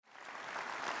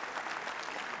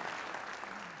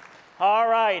All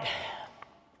right.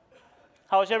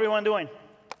 How's everyone doing?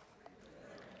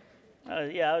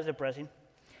 Yeah, that was depressing.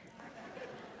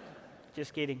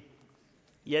 Just kidding.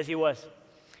 Yes, he was.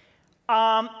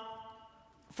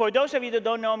 For those of you that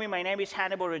don't know me, my name is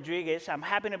Hannibal Rodriguez. I'm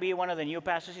happy to be one of the new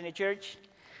pastors in the church.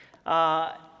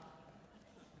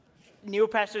 New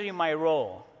pastor in my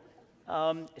role.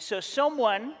 So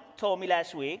someone told me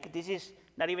last week, this is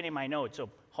not even in my notes, so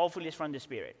hopefully it's from the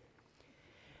Spirit.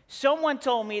 Someone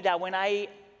told me that when I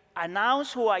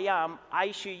announce who I am,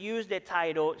 I should use the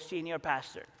title senior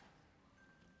pastor.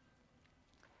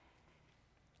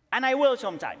 And I will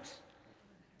sometimes.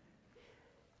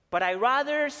 But I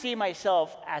rather see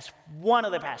myself as one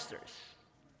of the pastors,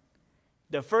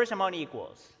 the first among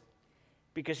equals.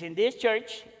 Because in this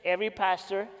church, every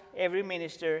pastor, every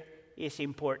minister is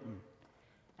important.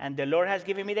 And the Lord has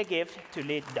given me the gift to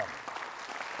lead them.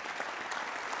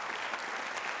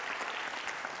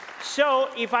 So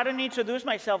if I don't introduce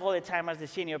myself all the time as the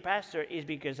senior pastor, it's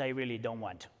because I really don't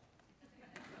want to.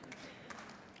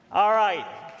 All right.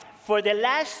 For the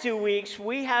last 2 weeks,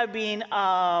 we have been,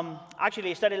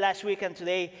 actually it started last week and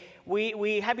today,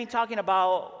 we have been talking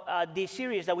about this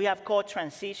series that we have called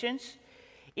Transitions,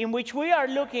 in which we are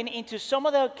looking into some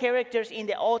of the characters in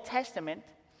the Old Testament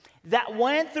that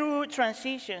went through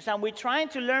transitions, and we're trying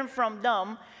to learn from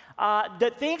them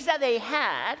the things that they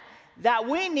had that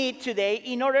we need today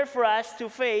in order for us to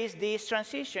face this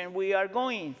transition we are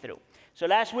going through. So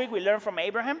last week we learned from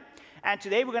Abraham, and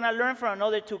today we're going to learn from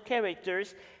another two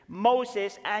characters,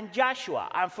 Moses and Joshua.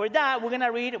 And for that, we're going to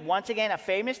read once again a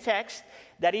famous text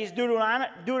that is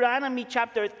Deuteronomy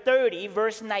chapter 30,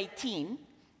 verse 19.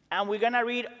 And we're going to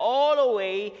read all the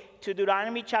way to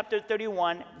Deuteronomy chapter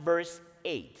 31, verse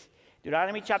 8.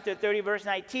 Deuteronomy chapter 30, verse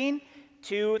 19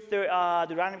 to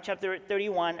Deuteronomy chapter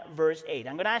 31, verse 8.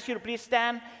 I'm going to ask you to please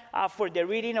stand for the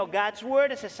reading of God's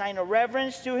word as a sign of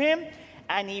reverence to him.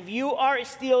 And if you are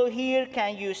still here,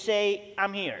 can you say,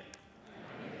 I'm here?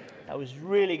 That was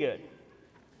really good.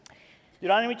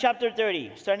 Deuteronomy chapter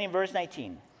 30, starting in verse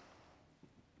 19.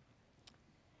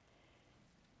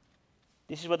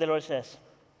 This is what the Lord says.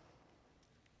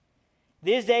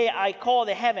 This day I call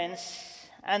the heavens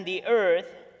and the earth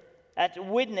as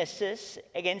witnesses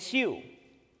against you,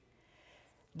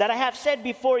 that I have set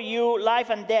before you life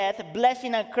and death,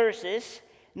 blessing and curses.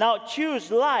 Now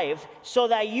choose life so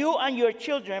that you and your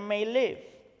children may live,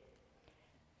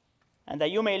 and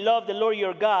that you may love the Lord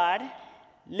your God,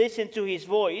 listen to his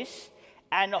voice,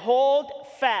 and hold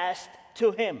fast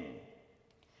to him.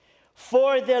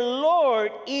 For the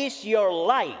Lord is your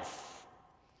life,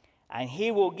 and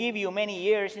he will give you many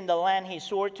years in the land he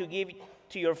swore to give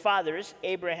to your fathers,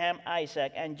 Abraham,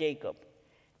 Isaac, and Jacob.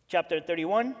 Chapter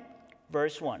 31,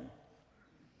 verse 1.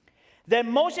 Then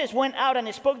Moses went out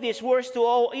and spoke these words to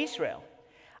all Israel.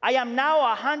 I am now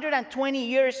 120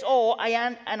 years old,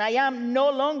 and I am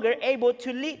no longer able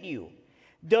to lead you.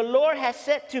 The Lord has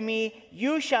said to me,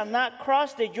 you shall not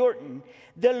cross the Jordan.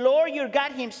 The Lord your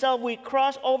God himself will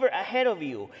cross over ahead of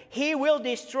you. He will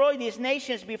destroy these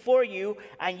nations before you,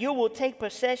 and you will take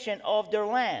possession of their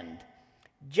land.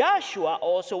 Joshua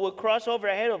also will cross over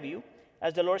ahead of you,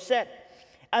 as the Lord said.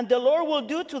 And the Lord will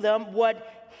do to them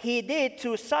what he did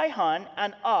to Sihon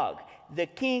and Og, the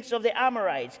kings of the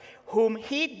Amorites, whom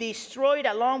he destroyed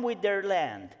along with their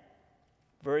land.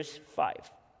 Verse 5.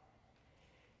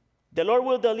 The Lord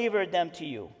will deliver them to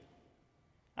you,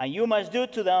 and you must do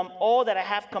to them all that I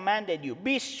have commanded you.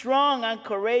 Be strong and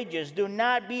courageous. Do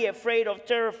not be afraid or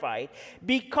terrified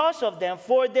because of them,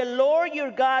 for the Lord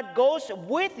your God goes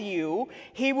with you.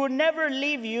 He will never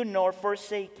leave you nor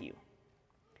forsake you.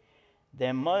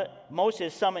 Then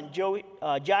Moses summoned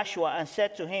Joshua and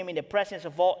said to him in the presence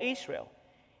of all Israel,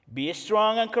 be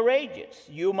strong and courageous.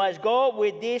 You must go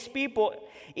with these people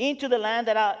into the land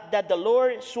that the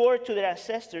Lord swore to their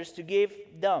ancestors to give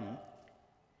them.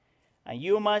 And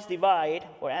you must divide,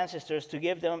 or ancestors to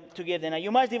give them, and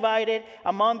you must divide it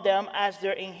among them as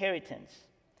their inheritance.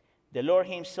 The Lord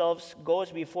himself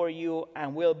goes before you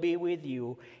and will be with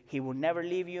you. He will never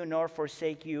leave you nor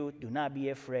forsake you. Do not be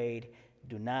afraid.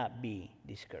 Do not be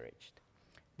discouraged.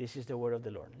 This is the word of the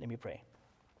Lord. Let me pray.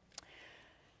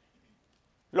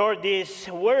 Lord, these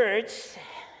words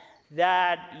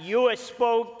that you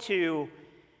spoke to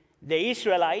the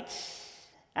Israelites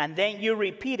and then you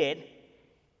repeated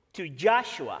to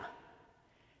Joshua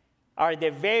are the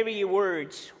very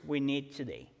words we need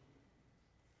today.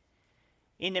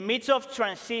 In the midst of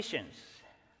transitions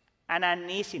and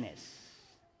uneasiness,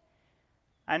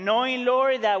 and knowing,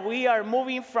 Lord, that we are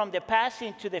moving from the past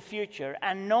into the future,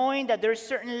 and knowing that there's a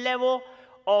certain level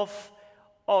of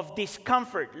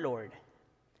discomfort, Lord,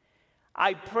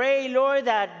 I pray, Lord,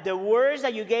 that the words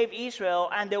that you gave Israel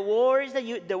and the words that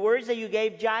you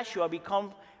gave Joshua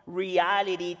become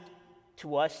reality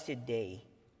to us today.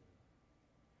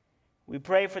 We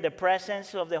pray for the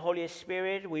presence of the Holy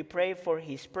Spirit. We pray for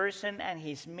his person and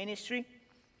his ministry.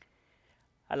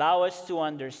 Allow us to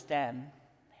understand.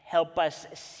 Help us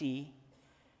see.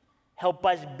 Help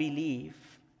us believe.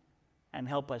 And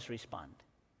help us respond.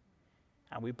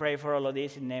 And we pray for all of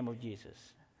this in the name of Jesus.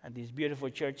 And this beautiful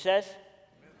church says,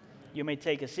 you may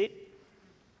take a seat.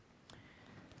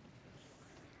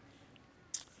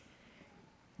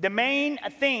 The main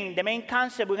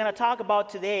concept we're going to talk about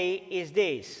today is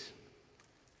this.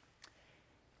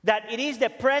 That it is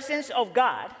the presence of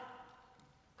God,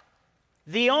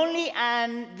 the only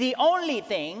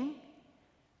thing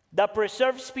that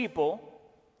preserves people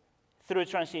through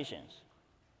transitions.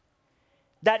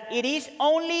 That it is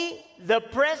only the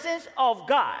presence of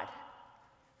God,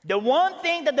 the one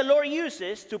thing that the Lord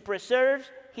uses to preserve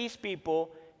his people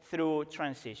through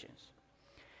transitions.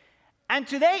 And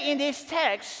today in this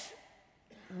text,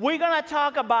 we're going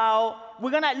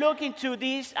to look into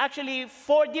these actually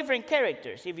 4 different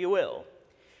characters, if you will.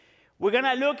 We're going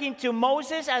to look into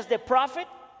Moses as the prophet.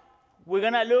 We're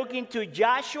going to look into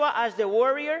Joshua as the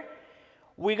warrior.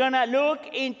 We're going to look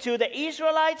into the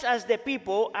Israelites as the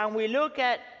people, and we're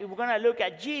going to look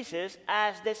at Jesus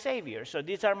as the Savior. So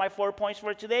these are my 4 points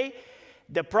for today.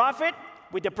 The prophet.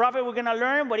 With the prophet, we're going to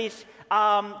learn what is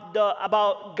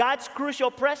about God's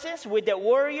crucial presence. With the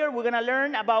warrior, we're going to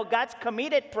learn about God's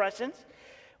committed presence.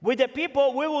 With the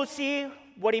people, we will see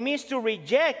what it means to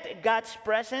reject God's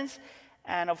presence.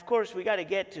 And of course, we got to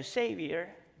get to Savior,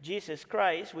 Jesus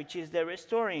Christ, which is the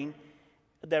restorer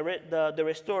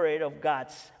of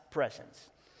God's presence.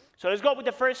 So let's go with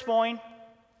the first point,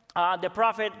 the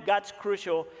prophet, God's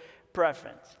crucial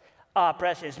presence.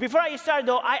 Before I start,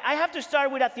 though, I have to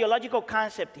start with a theological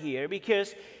concept here,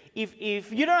 because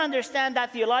if you don't understand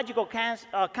that theological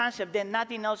concept, then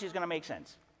nothing else is going to make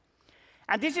sense.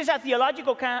 And this is a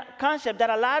theological concept that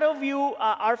a lot of you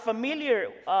are familiar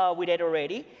with it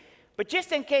already, but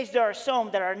just in case there are some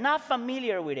that are not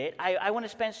familiar with it, I want to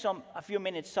spend a few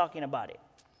minutes talking about it.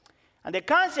 And the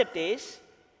concept is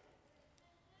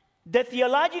the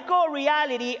theological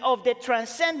reality of the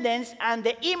transcendence and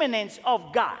the immanence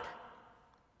of God.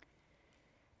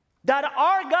 That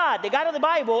our God, the God of the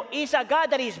Bible, is a God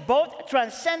that is both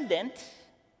transcendent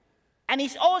and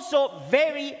is also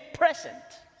very present.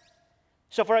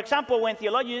 So, for example, when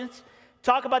theologians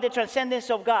talk about the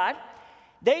transcendence of God,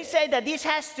 they say that this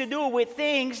has to do with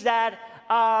things that,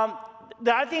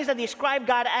 there are things that describe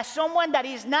God as someone that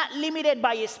is not limited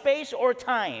by space or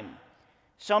time.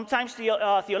 Sometimes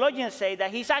theologians say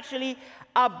that he's actually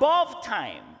above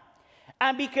time.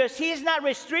 And because he's not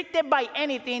restricted by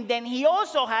anything, then he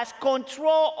also has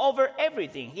control over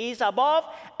everything. He is above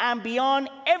and beyond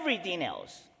everything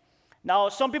else. Now,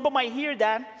 some people might hear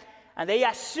that, and they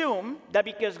assume that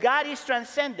because God is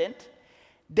transcendent,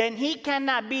 then he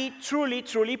cannot be truly,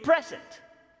 truly present.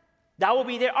 That will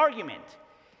be their argument.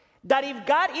 That if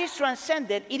God is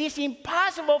transcendent, it is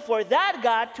impossible for that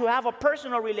God to have a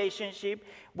personal relationship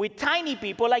with tiny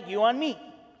people like you and me.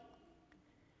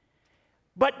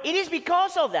 But it is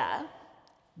because of that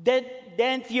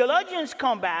then theologians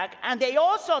come back and they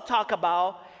also talk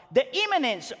about the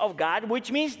immanence of God,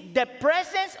 which means the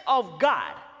presence of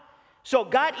God. So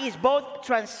God is both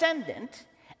transcendent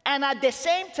and at the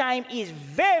same time is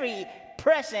very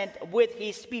present with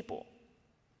his people.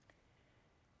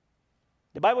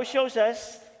 The Bible shows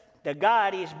us that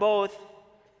God is both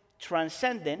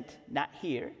transcendent, not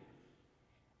here,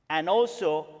 and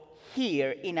also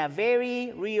here in a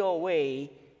very real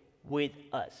way with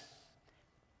us.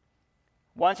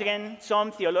 Once again,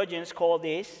 some theologians call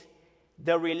this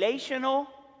the relational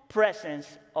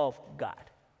presence of God.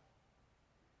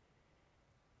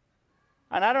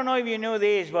 And I don't know if you knew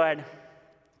this, but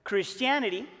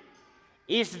Christianity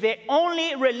is the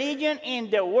only religion in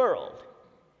the world,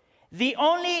 the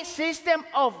only system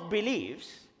of beliefs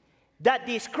that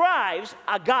describes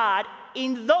a God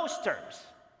in those terms.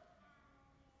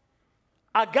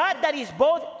 A God that is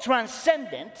both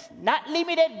transcendent, not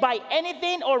limited by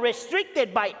anything or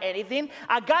restricted by anything.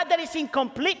 A God that is in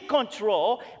complete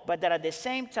control, but that at the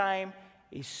same time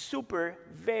is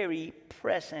very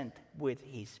present with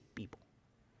his people.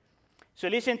 So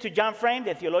listen to John Frame,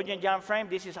 the theologian John Frame.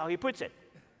 This is how he puts it.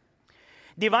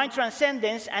 Divine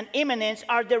transcendence and immanence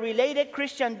are the related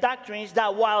Christian doctrines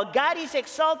that while God is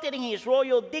exalted in his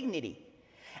royal dignity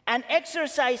and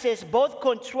exercises both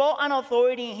control and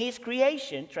authority in his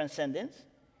creation, transcendence,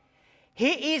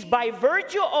 He is, by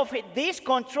virtue of this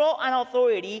control and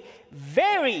authority,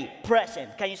 very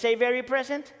present. Can you say very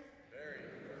present? Very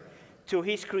present. To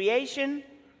his creation,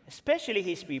 especially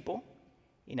his people,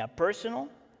 in a personal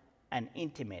and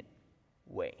intimate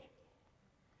way.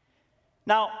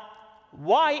 Now,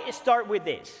 why start with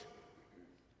this?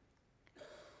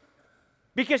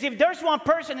 Because if there's one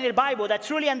person in the Bible that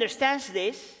truly understands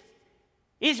this,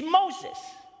 it's Moses.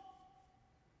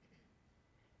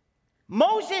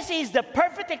 Moses is the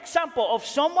perfect example of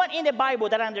someone in the Bible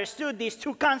that understood these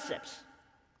two concepts.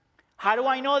 How do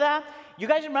I know that? You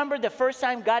guys remember the first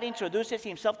time God introduces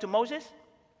himself to Moses?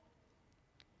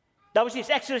 That was in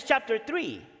Exodus chapter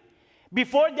 3.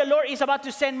 Before the Lord is about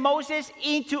to send Moses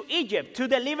into Egypt to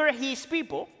deliver his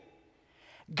people,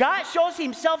 God shows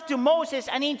himself to Moses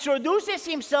and introduces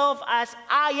himself as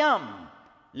I am.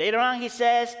 Later on he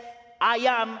says, I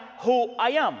am who I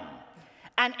am.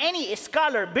 And any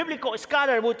scholar, biblical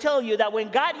scholar, will tell you that when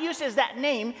God uses that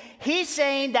name, he's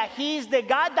saying that he's the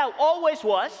God that always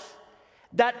was,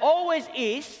 that always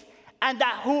is, and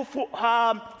that who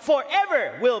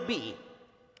forever will be.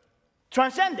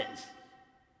 Transcendence.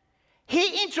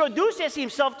 He introduces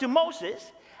himself to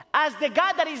Moses as the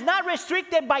God that is not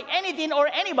restricted by anything or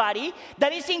anybody,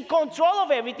 that is in control of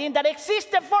everything, that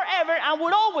existed forever and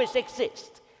will always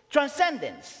exist.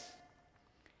 Transcendence.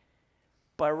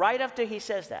 But right after he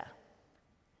says that,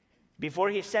 before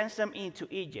he sends them into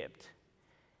Egypt,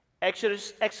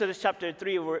 Exodus chapter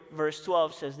 3, verse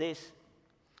 12 says this.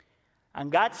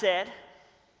 And God said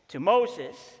to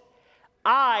Moses,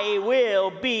 I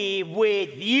will be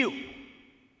with you.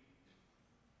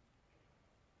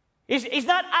 It's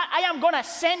not, I am going to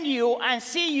send you and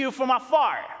see you from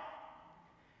afar.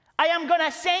 I am going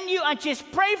to send you and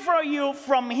just pray for you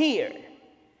from here.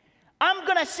 I'm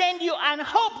going to send you and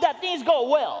hope that things go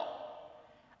well.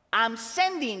 I'm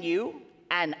sending you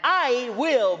and I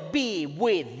will be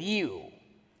with you.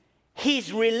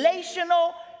 His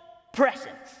relational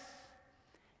presence.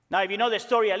 Now, if you know the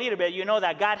story a little bit, you know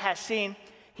that God has seen,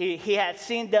 he had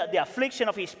seen the affliction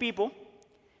of his people.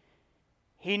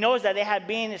 He knows that they had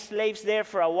been slaves there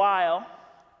for a while.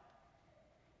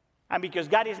 And because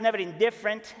God is never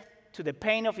indifferent to the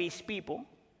pain of his people,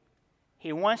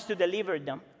 he wants to deliver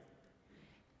them.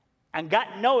 And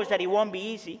God knows that it won't be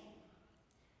easy.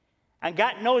 And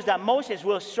God knows that Moses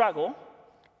will struggle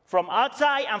from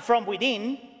outside and from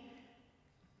within.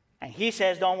 And he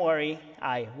says, don't worry,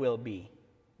 I will be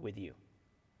with you.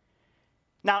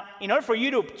 Now, in order for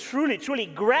you to truly, truly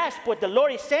grasp what the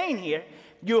Lord is saying here,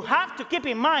 you have to keep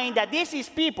in mind that this is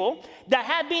people that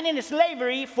have been in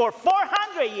slavery for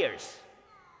 400 years.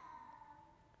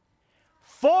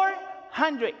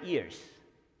 400 years.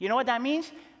 You know what that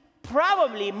means?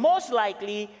 Probably, most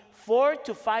likely, 4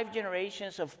 to 5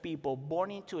 generations of people born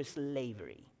into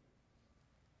slavery.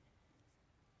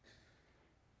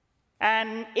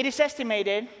 And it is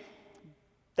estimated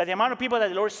that the amount of people that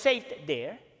the Lord saved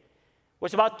there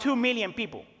was about 2 million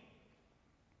people.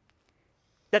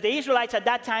 That the Israelites at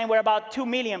that time were about 2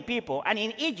 million people. And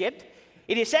in Egypt,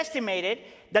 it is estimated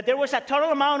that there was a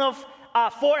total amount of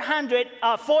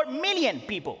 4 million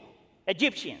people,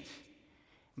 Egyptians.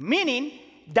 Meaning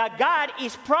that God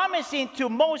is promising to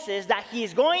Moses that he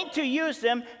is going to use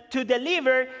them to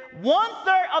deliver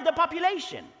 1/3 of the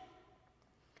population.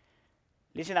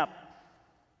 Listen up.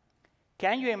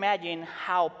 Can you imagine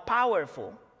how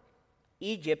powerful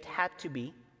Egypt had to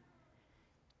be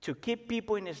to keep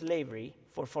people in slavery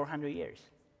for 400 years?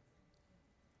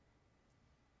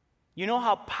 You know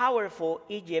how powerful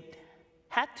Egypt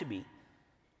had to be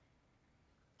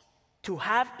to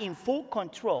have in full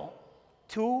control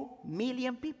 2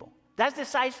 million people. That's the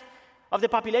size of the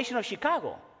population of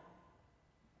Chicago.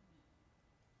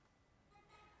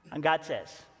 And God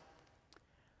says,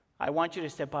 I want you to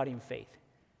step out in faith.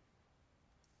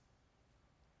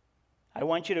 I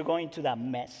want you to go into that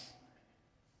mess.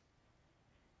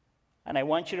 And I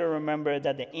want you to remember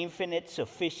that the infinite,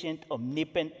 sufficient,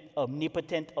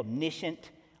 omnipotent,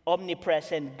 omniscient,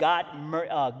 omnipresent, God,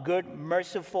 good,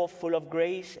 merciful, full of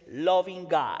grace, loving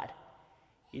God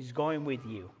is going with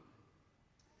you.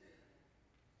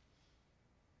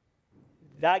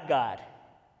 That God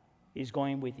is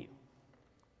going with you.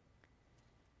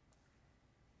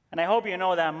 And I hope you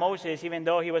know that Moses, even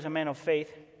though he was a man of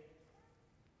faith,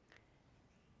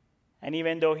 and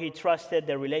even though he trusted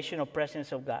the relational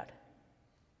presence of God,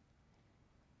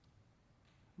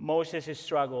 Moses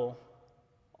struggled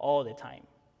all the time.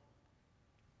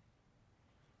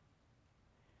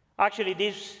 Actually,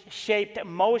 this shaped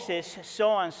Moses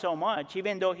so much,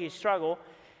 even though he struggled,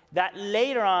 that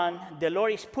later on, the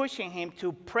Lord is pushing him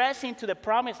to press into the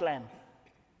promised land.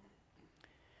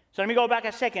 So let me go back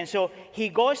a second. So he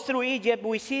goes through Egypt.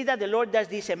 We see that the Lord does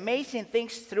these amazing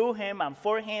things through him and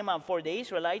for the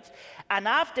Israelites. And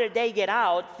after they get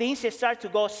out, things start to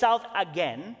go south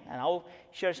again. And I'll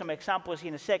share some examples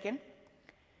in a second.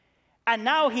 And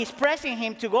now he's pressing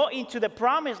him to go into the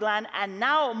promised land. And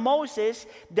now Moses,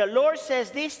 the Lord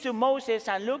says this to Moses,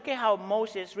 and look at how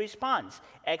Moses responds.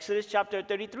 Exodus chapter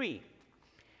 33.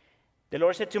 The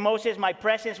Lord said to Moses, my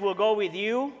presence will go with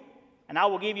you, and I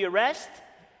will give you rest.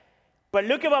 But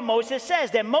look at what Moses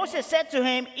says. Then Moses said to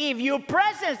him, if your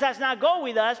presence does not go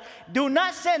with us, do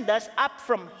not send us up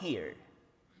from here.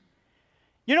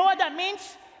 You know what that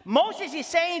means? Moses is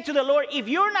saying to the Lord, if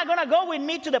you're not going to go with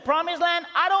me to the promised land,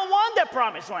 I don't want the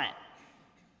promised land.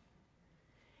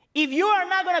 If you are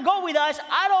not going to go with us,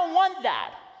 I don't want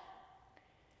that.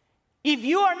 If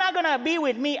you are not going to be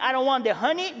with me, I don't want the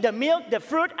honey, the milk, the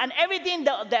fruit, and everything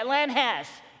that land has.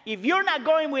 If you're not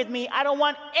going with me, I don't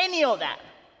want any of that.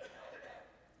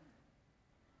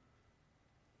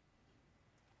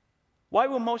 Why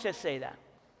would Moses say that?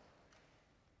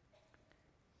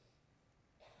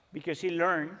 Because he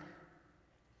learned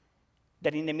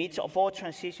that in the midst of all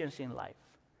transitions in life,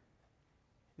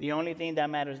 the only thing that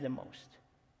matters the most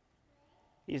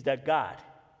is that God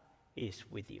is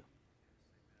with you.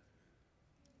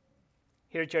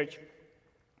 Here, church,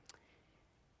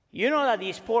 you know that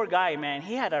this poor guy, man,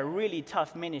 he had a really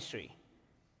tough ministry.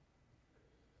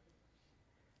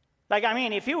 Like, I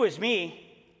mean, if it was me,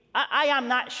 I am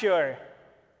not sure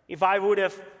if I would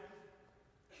have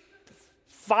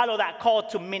followed that call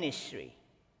to ministry.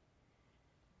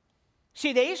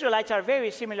 See, the Israelites are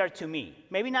very similar to me.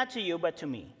 Maybe not to you, but to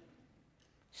me.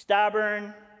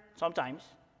 Stubborn, sometimes.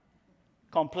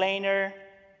 Complainer,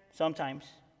 sometimes.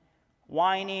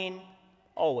 Whining,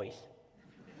 always.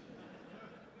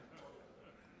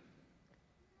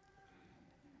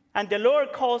 And the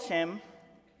Lord calls him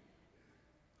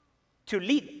to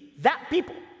lead that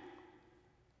people.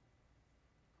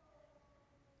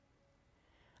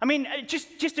 I mean,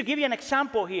 just to give you an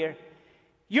example here,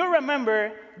 you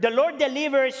remember the Lord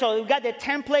delivered, so we got the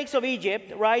 10 plagues of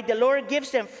Egypt, right? The Lord gives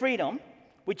them freedom,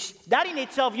 which that in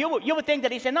itself, you would think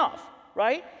that is enough,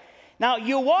 right? Now,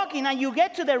 you walk in and you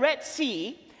get to the Red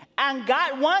Sea, and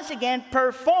God once again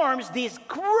performs this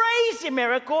crazy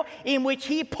miracle in which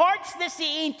he parts the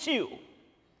sea in two.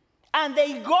 And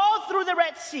they go through the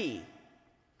Red Sea.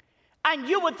 And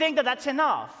you would think that that's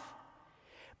enough.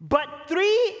 But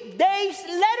 3 days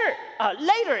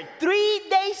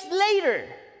later,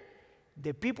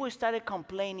 the people started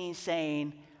complaining,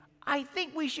 saying, I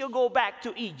think we should go back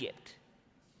to Egypt.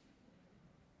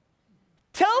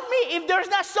 Tell me if there's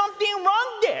not something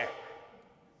wrong there.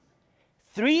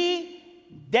 3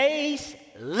 days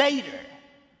later.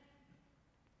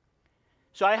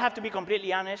 So I have to be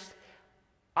completely honest.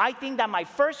 I think that my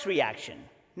first reaction,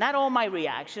 not all my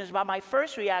reactions, but my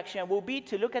first reaction will be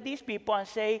to look at these people and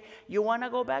say, you want to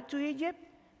go back to Egypt?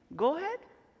 Go ahead.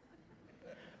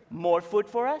 More food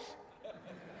for us?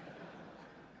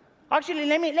 Actually,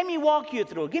 let me walk you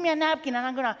through. Give me a napkin and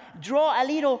I'm going to draw a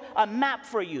little map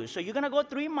for you. So you're going to go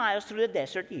 3 miles through the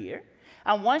desert here.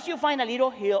 And once you find a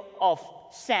little hill of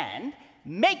sand,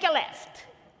 make a left.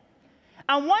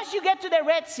 And once you get to the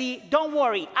Red Sea, don't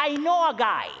worry. I know a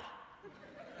guy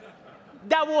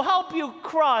that will help you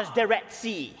cross the Red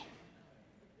Sea.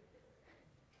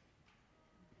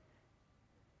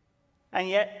 And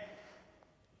yet,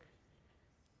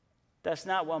 that's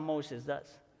not what Moses does.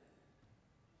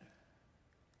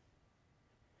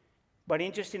 But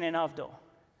interesting enough, though,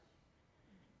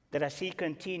 that as he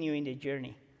continued in the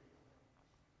journey,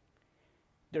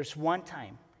 there's one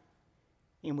time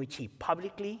in which he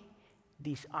publicly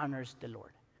dishonors the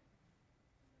Lord.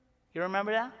 You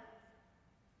remember that?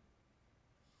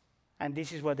 And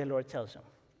this is what the Lord tells him.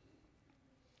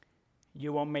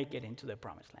 You won't make it into the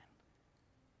promised land.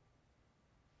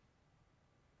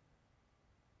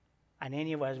 And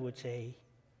any of us would say,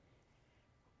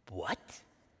 what?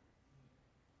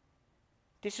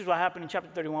 This is what happened in chapter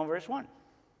 31, verse 1.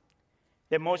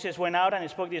 Then Moses went out and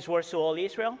spoke these words to all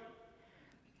Israel.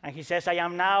 And he says, I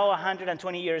am now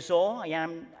 120 years old. I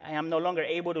am no longer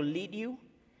able to lead you.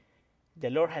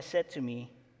 The Lord has said to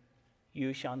me,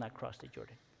 you shall not cross the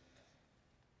Jordan.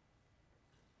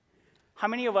 How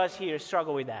many of us here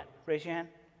struggle with that? Raise your hand.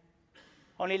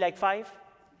 Only like 5?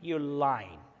 You're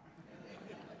lying.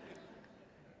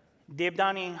 Deep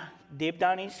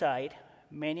down inside,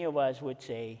 many of us would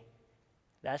say,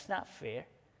 that's not fair.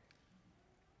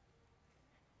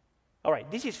 All right,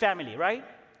 this is family, right?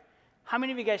 How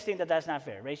many of you guys think that that's not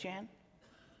fair? Raise your hand.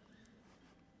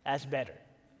 That's better.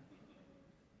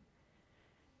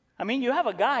 I mean, you have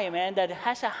a guy, man, that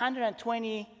has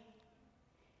 120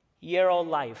 40-year-old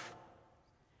life.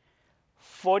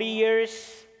 40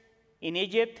 years in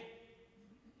Egypt,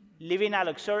 living a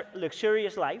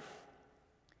luxurious life.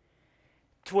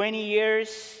 20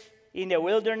 years in the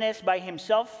wilderness by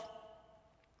himself.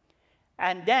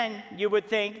 And then you would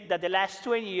think that the last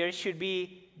 20 years should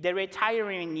be the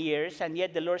retiring years, and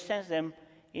yet the Lord sends them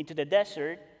into the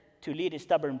desert to lead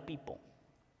stubborn people.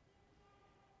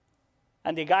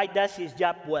 And the guy does his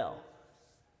job well.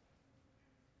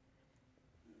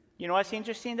 You know what's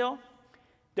interesting, though?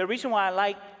 The reason why I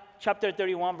like chapter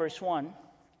 31, verse 1,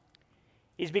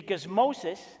 is because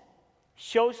Moses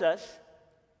shows us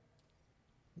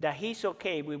that he's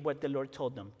okay with what the Lord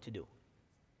told them to do.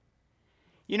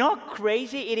 You know how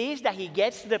crazy it is that he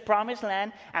gets to the promised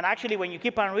land, and actually when you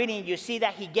keep on reading, you see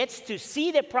that he gets to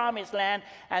see the promised land,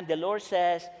 and the Lord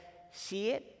says, see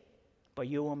it, but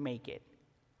you won't make it.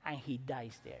 And he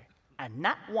dies there. And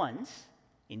not once,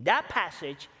 in that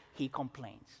passage, he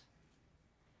complains.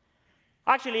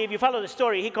 Actually, if you follow the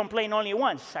story, he complained only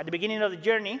once. At the beginning of the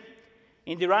journey,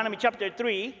 in Deuteronomy chapter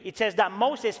 3, it says that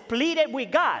Moses pleaded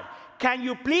with God, can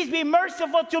you please be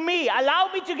merciful to me?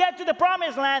 Allow me to get to the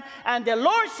promised land. And the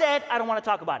Lord said, I don't want to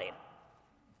talk about it.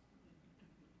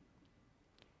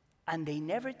 And they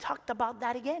never talked about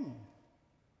that again.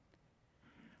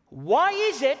 Why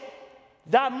is it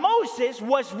that Moses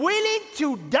was willing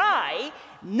to die,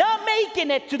 not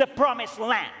making it to the promised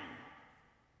land?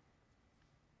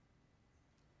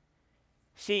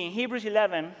 See, in Hebrews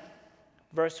 11,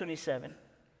 verse 27,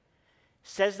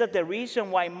 says that the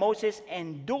reason why Moses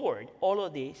endured all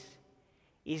of this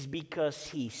is because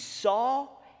he saw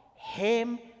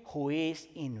him who is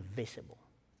invisible.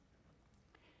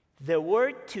 The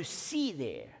word to see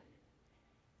there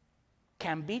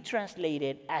can be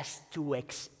translated as to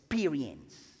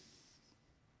experience.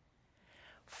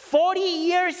 40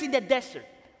 years in the desert,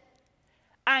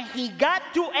 and he got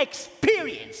to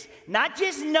experience, not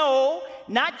just know,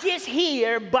 not just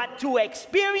hear, but to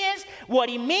experience what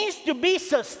it means to be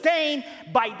sustained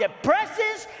by the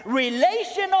presence,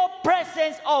 relational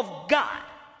presence of God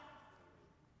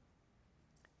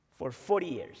for 40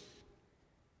 years.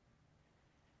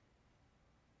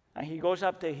 And he goes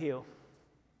up the hill,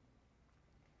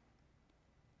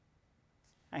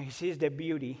 and he sees the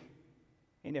beauty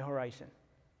in the horizon.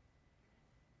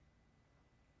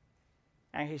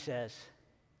 And he says,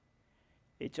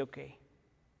 it's okay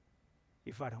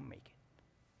if I don't make it.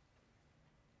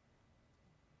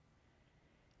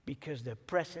 Because the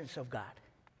presence of God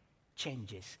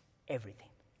changes everything.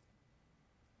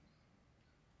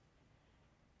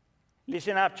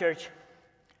 Listen up, church.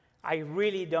 I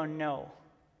really don't know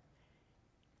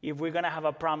if we're going to have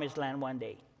a promised land one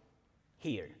day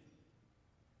here.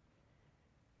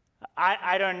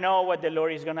 I don't know what the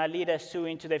Lord is going to lead us to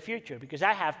into the future, because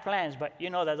I have plans, but you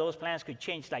know that those plans could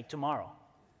change like tomorrow.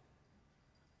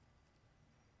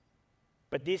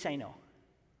 But this I know,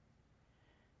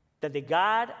 that the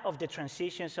God of the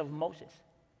transitions of Moses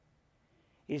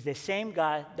is the same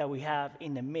God that we have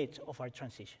in the midst of our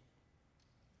transition.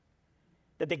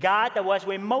 That the God that was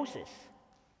with Moses,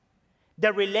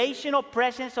 the relational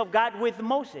presence of God with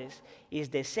Moses, is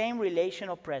the same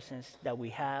relational presence that we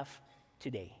have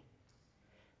today.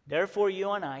 Therefore,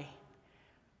 you and I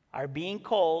are being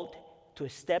called to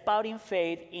step out in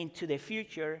faith into the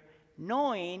future,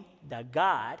 knowing that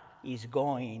God is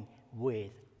going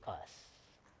with us.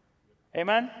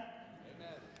 Amen?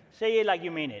 Amen. Say it like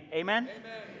you mean it. Amen?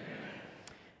 Amen?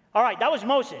 All right, that was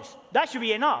Moses. That should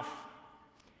be enough.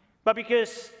 But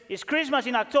because it's Christmas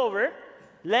in October,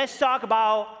 let's talk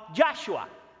about Joshua.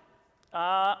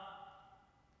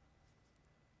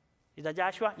 Is that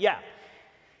Joshua? Yeah.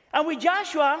 And with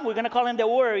Joshua, we're going to call him the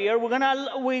warrior. We're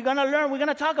going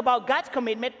to talk about God's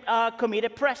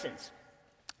committed presence.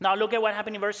 Now look at what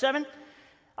happened in verse 7.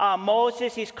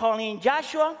 Moses is calling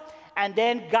Joshua, and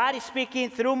then God is speaking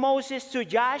through Moses to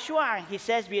Joshua, and he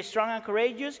says, be strong and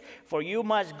courageous, for you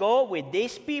must go with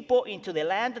these people into the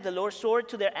land that the Lord swore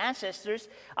to their ancestors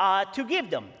to give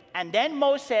them. And then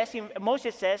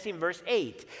Moses says in verse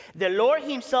 8, the Lord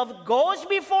himself goes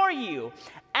before you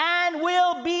and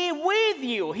will be with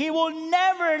you. He will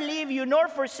never leave you nor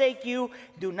forsake you.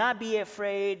 Do not be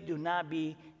afraid. Do not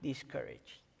be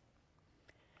discouraged.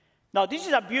 Now, this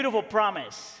is a beautiful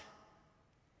promise.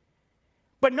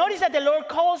 But notice that the Lord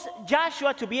calls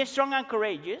Joshua to be strong and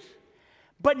courageous,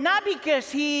 but not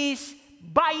because he's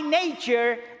by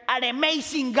nature an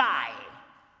amazing guy.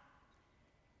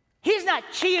 He's not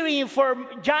cheering for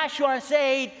Joshua and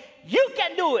saying, you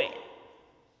can do it.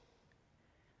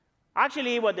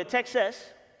 Actually, what the text says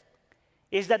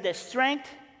is that the strength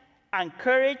and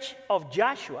courage of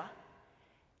Joshua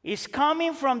is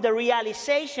coming from the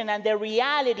realization and the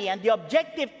reality and the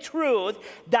objective truth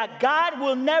that God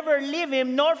will never leave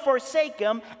him nor forsake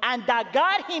him, and that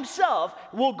God himself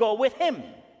will go with him.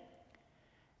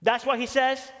 That's why he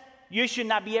says, you should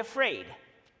not be afraid.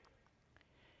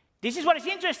 This is what is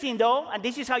interesting, though, and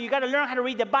this is how you got to learn how to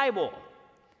read the Bible.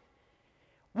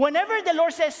 Whenever the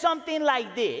Lord says something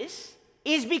like this,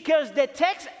 it's because the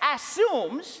text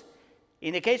assumes,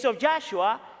 in the case of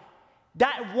Joshua,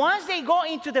 that once they go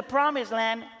into the promised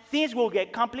land, things will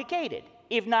get complicated.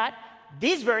 If not,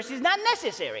 this verse is not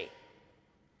necessary.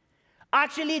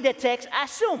 Actually, the text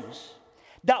assumes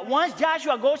that once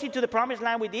Joshua goes into the promised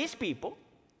land with these people,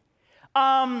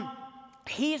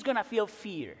 he's going to feel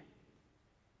fear.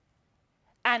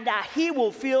 And that he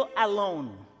will feel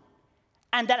alone.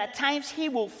 And that at times he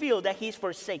will feel that he's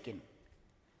forsaken.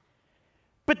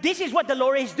 But this is what the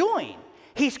Lord is doing.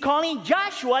 He's calling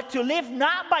Joshua to live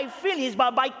not by feelings,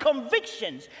 but by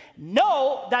convictions.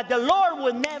 Know that the Lord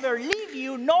will never leave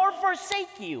you nor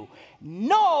forsake you.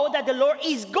 Know that the Lord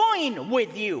is going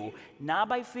with you. Not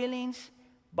by feelings,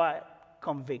 but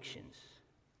convictions.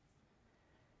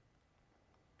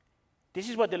 This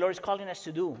is what the Lord is calling us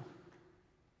to do.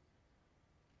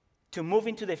 To move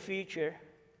into the future,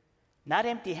 not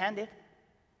empty-handed,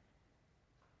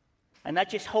 and not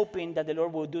just hoping that the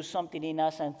Lord will do something in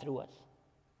us and through us,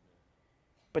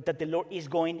 but that the Lord is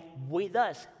going with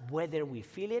us, whether we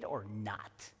feel it or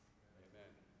not. Amen.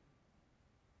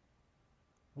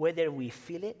 Whether we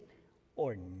feel it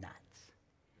or not,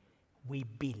 we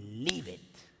believe it.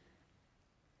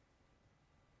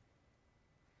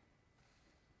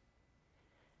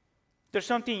 There's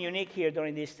something unique here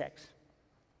during this text.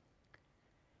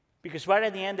 Because right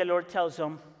at the end, the Lord tells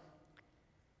them,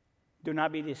 do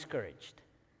not be discouraged.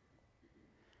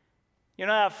 You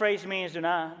know, that phrase means do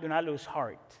not lose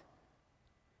heart.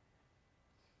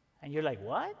 And you're like,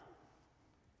 what?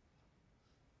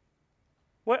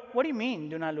 What do you mean,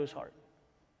 do not lose heart?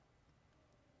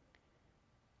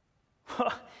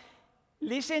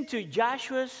 Listen to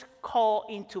Joshua's call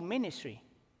into ministry.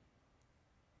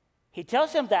 He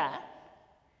tells them that.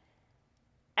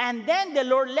 And then the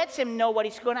Lord lets him know what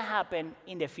is going to happen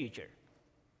in the future.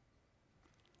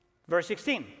 Verse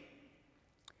 16.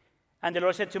 And the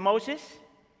Lord said to Moses,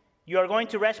 you are going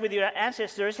to rest with your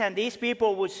ancestors, and these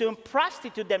people will soon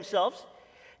prostitute themselves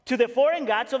to the foreign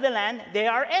gods of the land they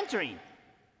are entering.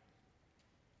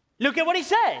 Look at what he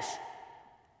says.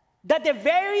 That the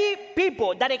very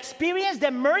people that experience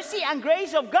the mercy and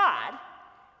grace of God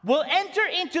will enter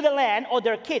into the land, or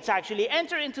their kids actually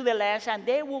enter into the lands, and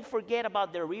they will forget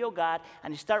about the real God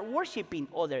and start worshiping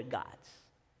other gods.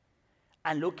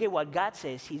 And look at what God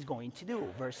says he's going to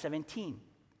do. Verse 17.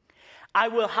 I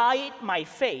will hide my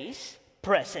face,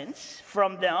 presence,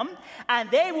 from them,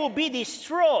 and they will be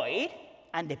destroyed.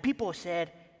 And the people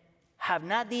said, have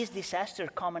not these disasters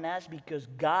come on us because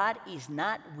God is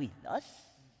not with us?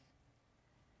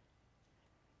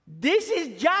 This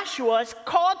is Joshua's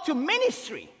call to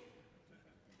ministry.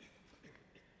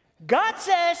 God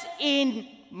says in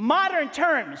modern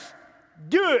terms,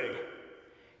 dude,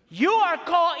 you are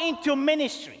called into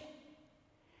ministry.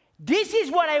 This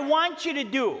is what I want you to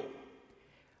do.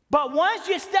 But once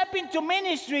you step into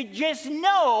ministry, just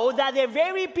know that the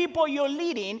very people you're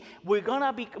leading,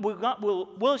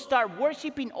 we'll start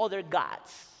worshiping other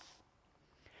gods.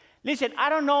 Listen, I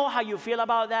don't know how you feel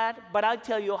about that, but I'll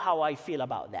tell you how I feel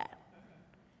about that.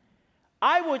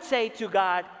 I would say to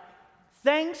God,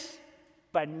 thanks,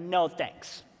 but no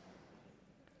thanks.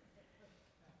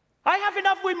 I have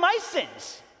enough with my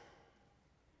sins.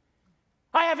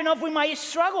 I have enough with my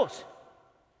struggles.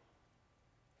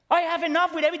 I have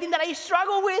enough with everything that I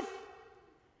struggle with.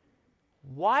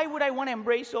 Why would I want to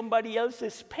embrace somebody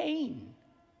else's pain?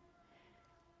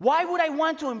 Why would I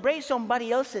want to embrace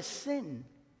somebody else's sin?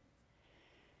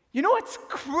 You know what's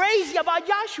crazy about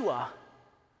Joshua?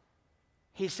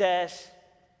 He says,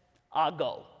 I'll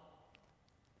go.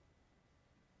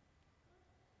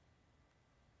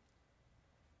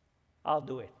 I'll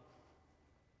do it.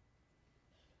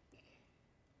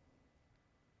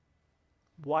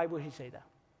 Why would he say that?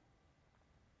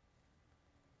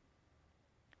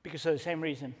 Because of the same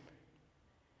reason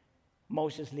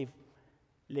Moses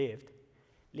lived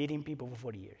leading people for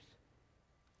 40 years.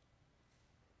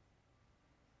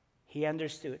 He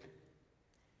understood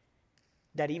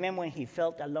that even when he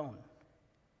felt alone,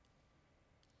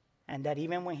 and that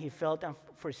even when he felt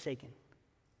forsaken,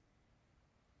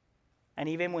 and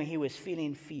even when he was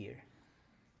feeling fear,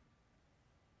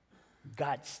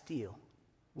 God still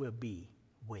will be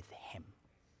with him.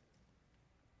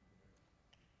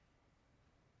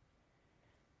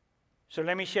 So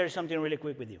let me share something really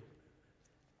quick with you.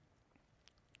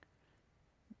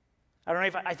 I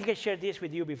don't know if I think I shared this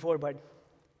with you before, but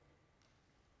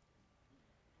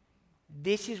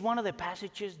this is one of the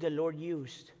passages the Lord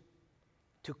used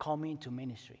to call me into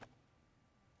ministry.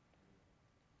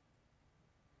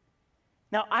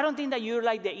 Now, I don't think that you're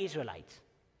like the Israelites,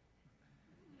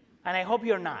 and I hope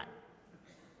you're not.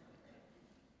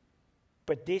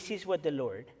 But this is what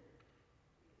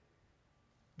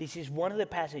this is one of the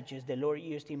passages the Lord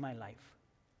used in my life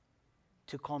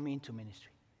to call me into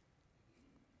ministry.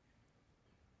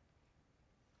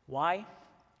 Why?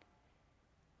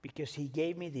 Because He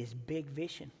gave me this big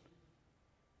vision.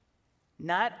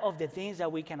 Not of the things that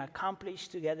we can accomplish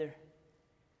together,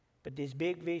 but this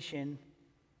big vision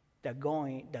that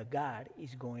God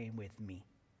is going with me.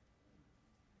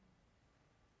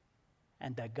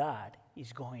 And that God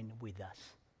is going with us.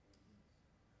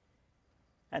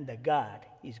 And that God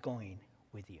is going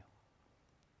with you.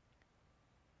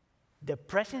 The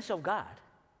presence of God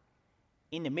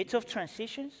in the midst of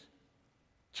transitions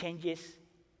changes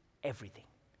everything.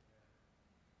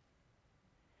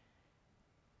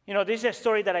 You know, this is a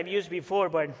story that I've used before,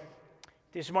 but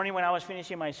this morning when I was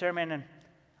finishing my sermon, and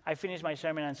I finished my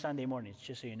sermon on Sunday mornings,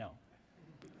 just so you know.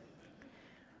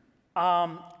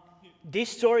 This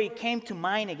story came to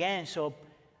mind again, so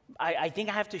I think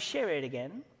I have to share it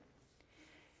again.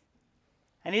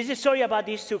 And it's a story about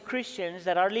these two Christians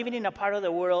that are living in a part of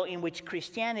the world in which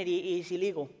Christianity is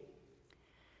illegal.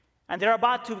 And they're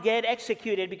about to get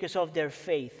executed because of their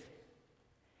faith.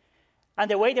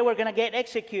 And the way they were going to get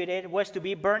executed was to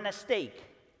be burned at stake.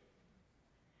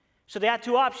 So they had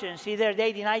two options. Either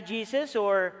they deny Jesus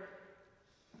or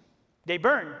they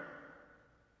burn.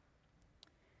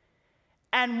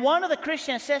 And one of the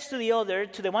Christians says to the other,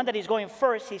 to the one that is going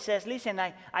first, he says, listen,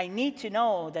 I need to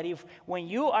know that when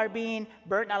you are being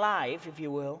burnt alive, if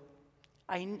you will,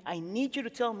 I need you to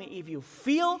tell me if you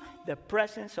feel the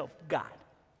presence of God.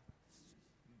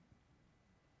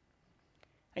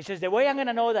 He says, the way I'm going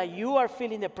to know that you are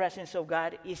feeling the presence of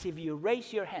God is if you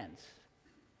raise your hands.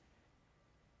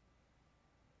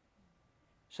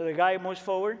 So the guy moves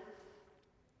forward,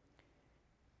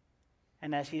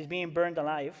 and as he's being burned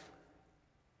alive,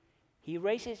 he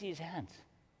raises his hands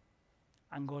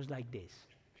and goes like this.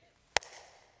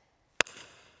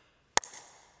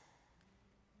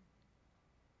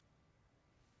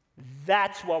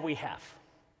 That's what we have.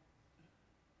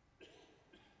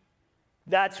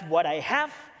 That's what I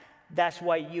have. That's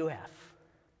what you have.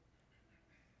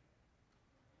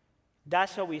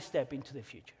 That's how we step into the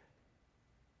future.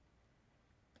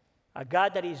 A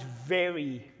God that is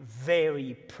very,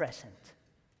 very present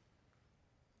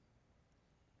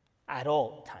at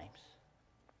all times.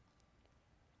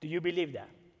 Do you believe that?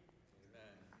 Amen.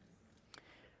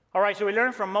 All right, so we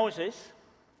learn from Moses.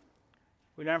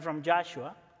 We learn from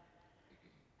Joshua.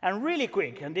 And really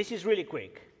quick, and this is really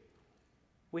quick,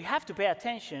 we have to pay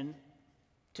attention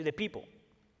to the people,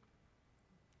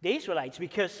 the Israelites,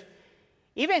 because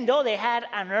even though they had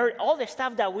unearthed all the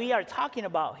stuff that we are talking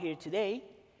about here today,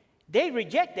 they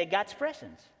rejected God's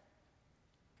presence.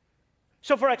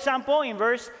 So, for example, in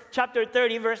chapter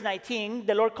 30, verse 19,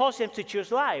 the Lord calls them to choose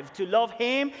life, to love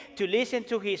Him, to listen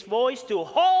to His voice, to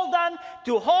hold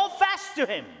fast to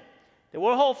Him. The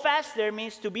word hold fast there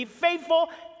means to be faithful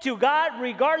to God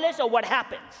regardless of what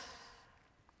happens.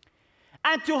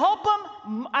 And to help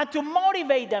them and to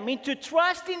motivate them into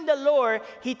trusting the Lord,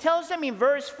 He tells them in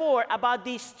verse 4 about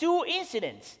these two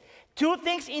incidents. Two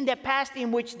things in the past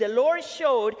in which the Lord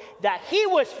showed that He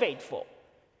was faithful.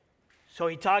 So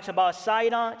He talks about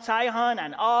Sihon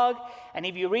and Og. And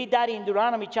if you read that in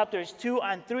Deuteronomy chapters 2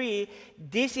 and 3,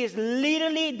 this is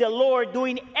literally the Lord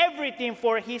doing everything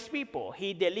for His people.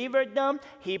 He delivered them.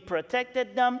 He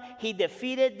protected them. He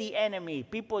defeated the enemy.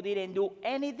 People didn't do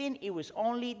anything. It was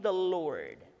only the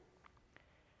Lord.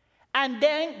 And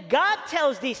then God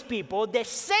tells these people the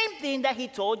same thing that He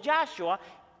told Joshua.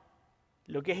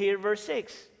 Look at here, verse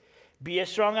 6. Be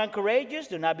strong and courageous.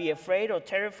 Do not be afraid or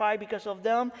terrified because of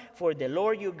them. For the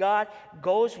Lord your God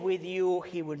goes with you.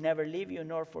 He will never leave you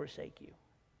nor forsake you.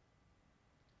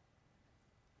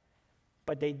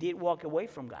 But they did walk away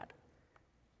from God.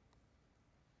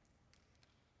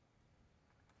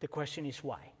 The question is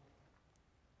why?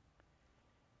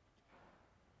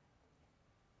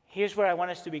 Here's where I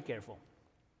want us to be careful.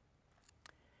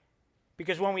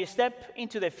 Because when we step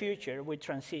into the future with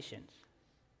transitions,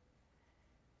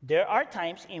 there are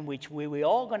times in which we're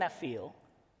all going to feel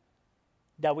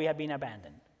that we have been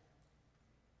abandoned.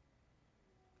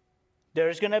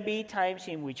 There's going to be times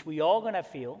in which we all going to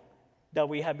feel that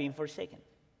we have been forsaken.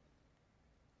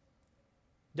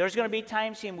 There's going to be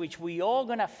times in which we all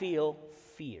going to feel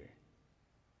fear.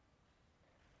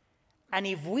 And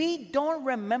if we don't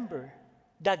remember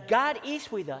that God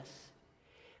is with us,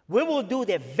 we will do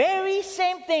the very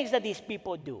same things that these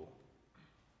people do.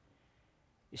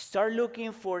 Start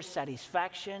looking for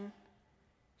satisfaction,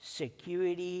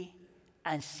 security,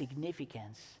 and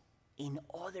significance in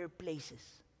other places.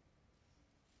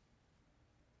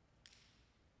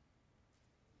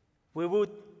 We will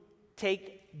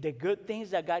take the good things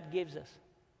that God gives us,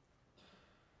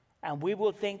 and we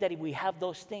will think that if we have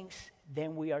those things,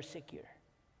 then we are secure.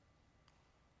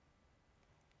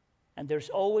 And there's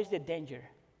always the danger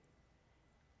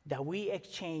that we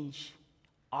exchange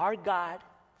our God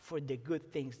for the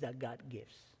good things that God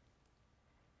gives.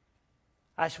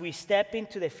 As we step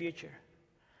into the future,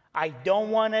 I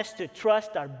don't want us to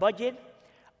trust our budget,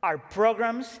 our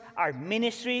programs, our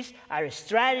ministries, our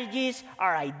strategies,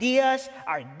 our ideas,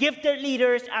 our gifted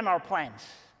leaders, and our plans.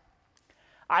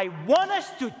 I want us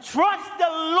to trust the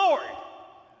Lord.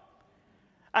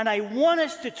 And I want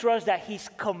us to trust that He's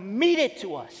committed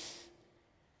to us.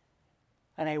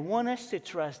 And I want us to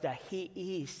trust that He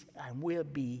is and will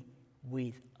be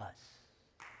with us.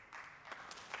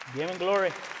 Give Him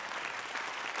glory.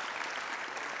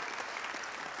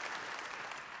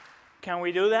 Can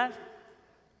we do that?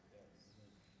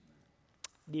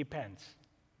 Depends.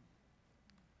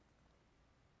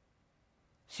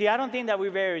 See, I don't think that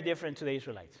we're very different to the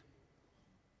Israelites.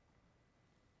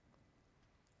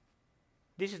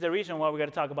 This is the reason why we're going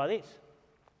to talk about this.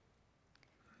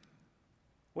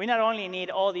 We not only need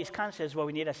all these concepts, but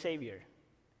we need a Savior.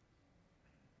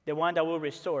 The one that will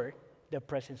restore the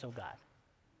presence of God.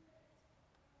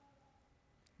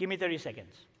 Give me 30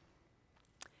 seconds.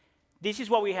 This is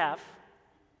what we have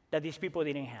that these people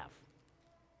didn't have.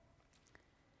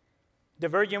 The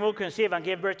virgin will conceive and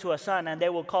give birth to a son, and they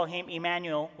will call him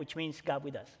Emmanuel, which means God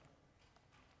with us.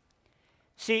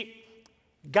 See,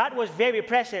 God was very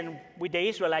present with the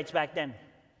Israelites back then.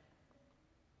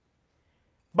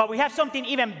 But we have something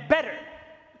even better.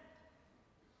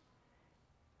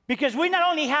 Because we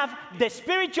not only have the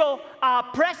spiritual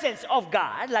presence of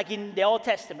God, like in the Old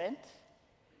Testament,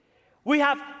 we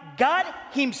have God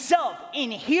Himself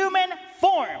in human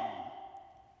form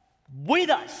with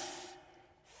us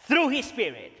through His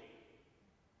Spirit.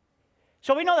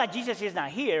 So we know that Jesus is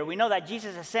not here. We know that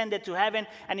Jesus ascended to heaven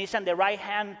and is on the right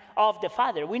hand of the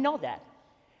Father. We know that.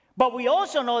 But we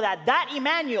also know that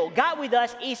Emmanuel, God with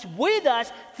us, is with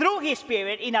us through His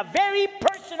Spirit in a very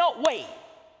personal way.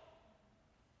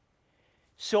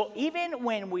 So even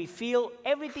when we feel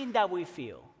everything that we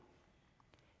feel,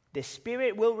 the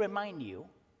Spirit will remind you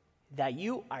that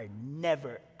you are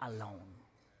never alone.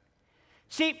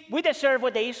 See, we deserve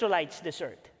what the Israelites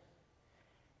deserved.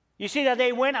 You see that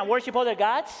they went and worshiped other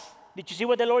gods? Did you see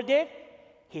what the Lord did?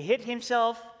 He hid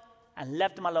Himself and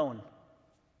left them alone.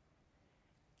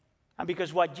 And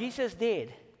because what Jesus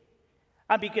did,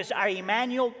 and because our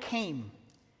Emmanuel came,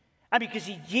 and because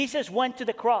Jesus went to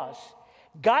the cross,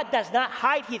 God does not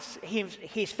hide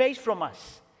his face from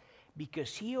us,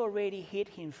 because He already hid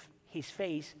His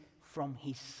face from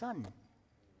His Son.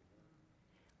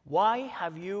 Why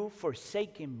have you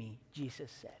forsaken me?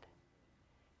 Jesus said.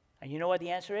 And you know what the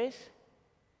answer is?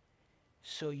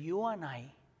 So you and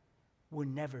I will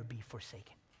never be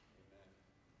forsaken.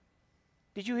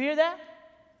 Did you hear that?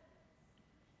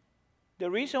 The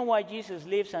reason why Jesus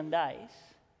lives and dies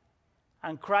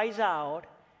and cries out,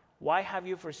 "Why have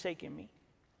you forsaken me?"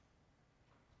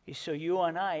 is so you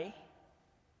and I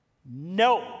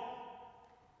know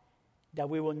that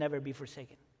we will never be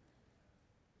forsaken.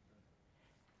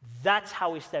 That's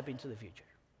how we step into the future.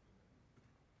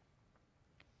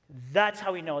 That's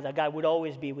how we know that God would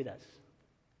always be with us.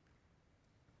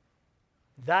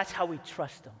 That's how we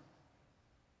trust Him.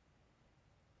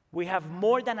 We have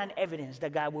more than an evidence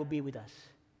that God will be with us.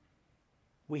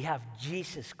 We have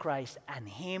Jesus Christ and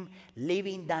Him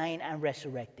living, dying, and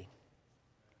resurrecting.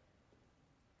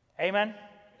 Amen? Amen.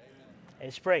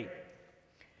 Let's pray.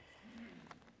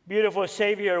 Beautiful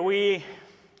Savior, we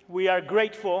are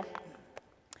grateful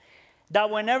that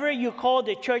whenever you call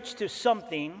the church to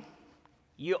something,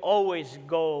 you always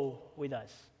go with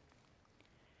us.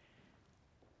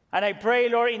 And I pray,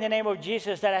 Lord, in the name of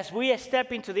Jesus, that as we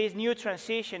step into this new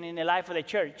transition in the life of the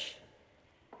church,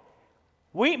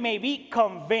 we may be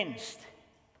convinced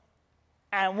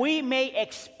and we may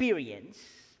experience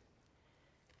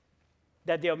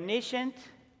that the omniscient,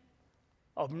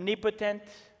 omnipotent,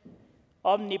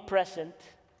 omnipresent,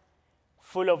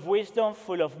 full of wisdom,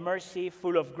 full of mercy,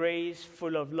 full of grace,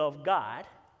 full of love God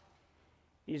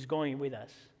is going with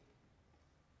us.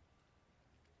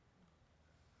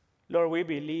 Lord, we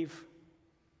believe.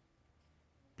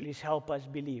 Please help us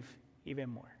believe even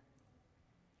more.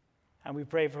 And we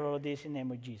pray for all this in the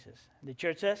name of Jesus. The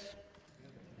church says?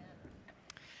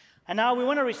 And now we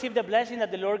want to receive the blessing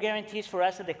that the Lord guarantees for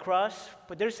us at the cross,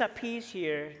 but there's a piece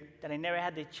here that I never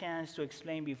had the chance to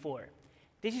explain before.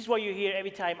 This is what you hear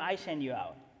every time I send you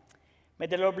out. May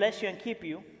the Lord bless you and keep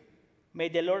you. May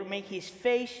the Lord make his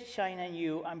face shine on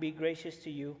you and be gracious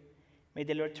to you. May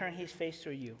the Lord turn his face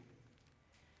toward you.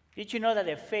 Did you know that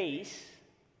the face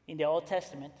in the Old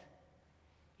Testament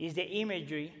is the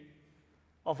imagery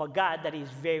of a God that is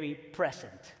very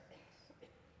present?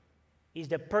 Is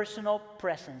the personal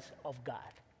presence of God.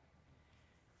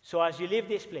 So as you leave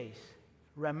this place,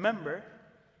 remember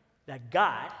that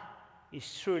God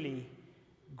is truly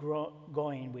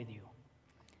going with you.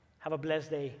 Have a blessed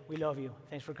day. We love you.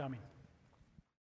 Thanks for coming.